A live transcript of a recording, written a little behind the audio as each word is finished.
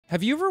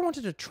Have you ever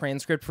wanted a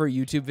transcript for a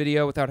YouTube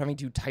video without having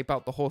to type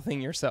out the whole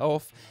thing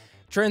yourself?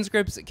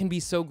 Transcripts can be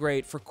so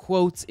great for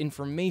quotes,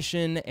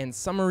 information, and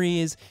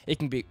summaries. It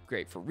can be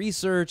great for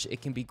research. It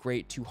can be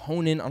great to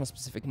hone in on a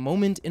specific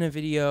moment in a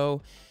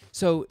video.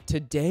 So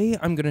today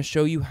I'm going to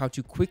show you how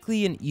to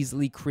quickly and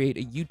easily create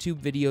a YouTube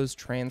video's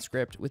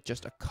transcript with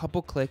just a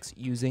couple clicks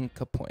using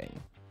Kapwing.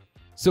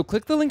 So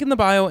click the link in the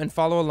bio and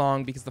follow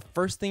along because the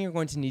first thing you're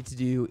going to need to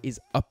do is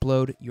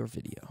upload your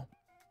video.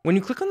 When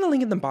you click on the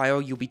link in the bio,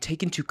 you'll be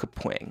taken to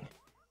Kapwing.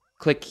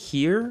 Click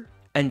here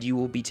and you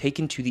will be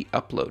taken to the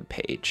upload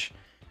page.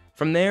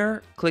 From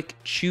there, click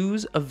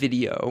choose a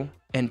video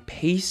and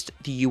paste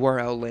the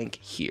URL link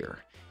here.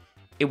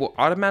 It will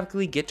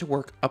automatically get to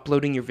work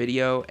uploading your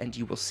video and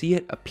you will see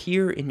it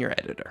appear in your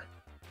editor.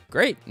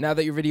 Great, now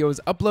that your video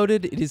is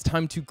uploaded, it is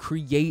time to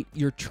create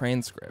your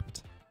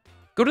transcript.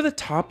 Go to the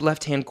top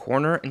left-hand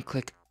corner and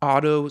click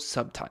Auto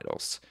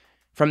Subtitles.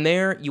 From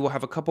there, you will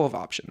have a couple of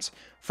options.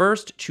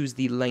 First, choose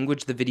the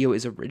language the video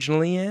is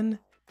originally in.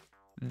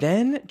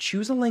 Then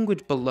choose a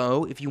language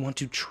below if you want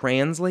to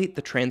translate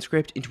the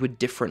transcript into a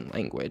different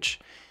language.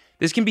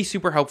 This can be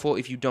super helpful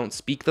if you don't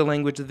speak the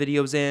language the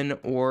video's in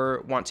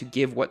or want to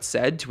give what's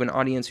said to an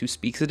audience who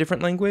speaks a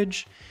different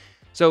language.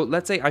 So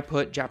let's say I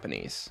put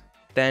Japanese,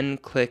 then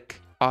click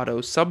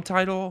Auto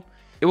Subtitle.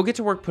 It will get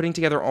to work putting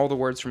together all the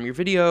words from your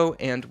video,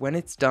 and when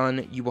it's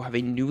done, you will have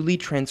a newly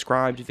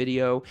transcribed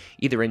video,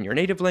 either in your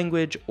native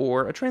language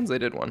or a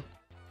translated one.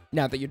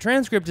 Now that your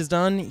transcript is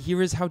done,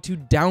 here is how to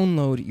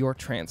download your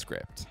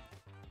transcript.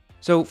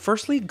 So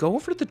firstly, go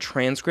over to the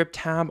Transcript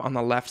tab on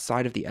the left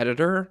side of the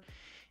editor.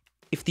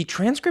 If the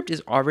transcript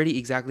is already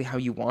exactly how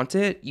you want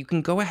it, you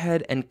can go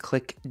ahead and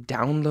click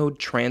Download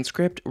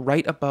Transcript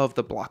right above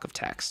the block of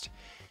text.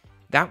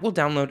 That will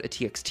download a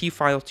TXT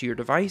file to your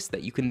device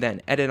that you can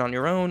then edit on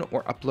your own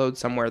or upload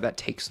somewhere that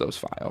takes those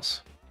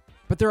files.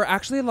 But there are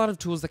actually a lot of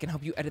tools that can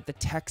help you edit the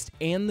text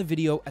and the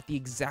video at the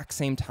exact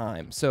same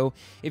time. So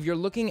if you're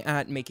looking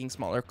at making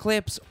smaller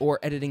clips or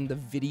editing the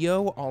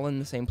video all in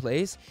the same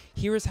place,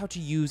 here is how to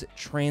use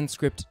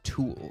transcript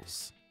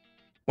tools.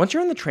 Once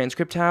you're in the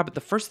Transcript tab, the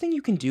first thing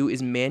you can do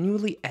is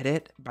manually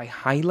edit by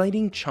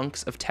highlighting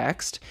chunks of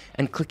text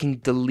and clicking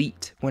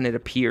Delete when it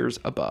appears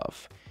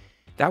above.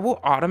 That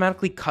will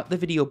automatically cut the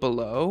video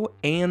below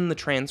and the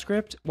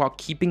transcript while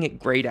keeping it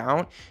grayed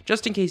out,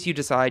 just in case you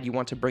decide you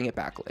want to bring it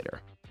back later.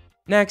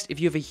 Next, if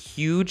you have a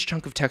huge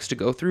chunk of text to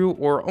go through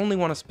or only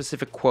want a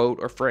specific quote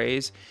or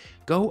phrase,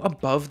 go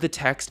above the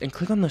text and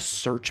click on the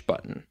search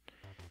button.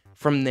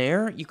 From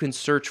there, you can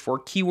search for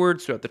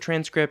keywords throughout the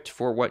transcript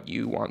for what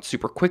you want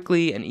super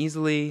quickly and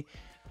easily.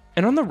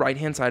 And on the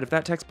right-hand side of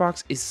that text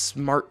box is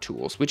Smart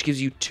Tools, which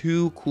gives you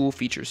two cool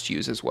features to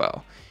use as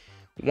well.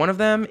 One of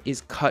them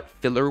is cut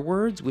filler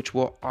words, which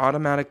will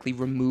automatically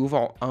remove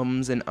all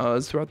ums and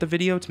uhs throughout the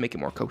video to make it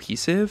more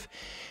cohesive.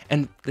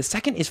 And the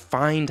second is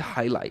find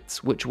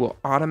highlights, which will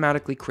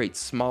automatically create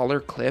smaller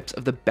clips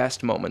of the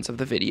best moments of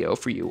the video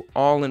for you,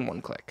 all in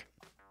one click.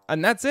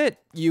 And that's it.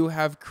 You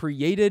have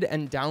created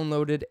and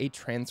downloaded a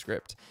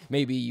transcript.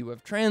 Maybe you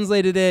have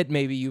translated it,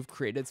 maybe you've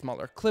created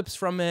smaller clips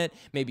from it,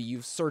 maybe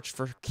you've searched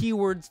for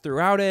keywords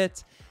throughout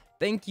it.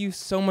 Thank you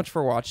so much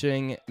for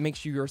watching. Make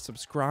sure you're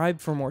subscribed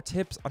for more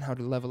tips on how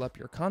to level up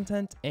your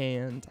content,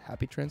 and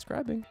happy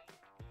transcribing.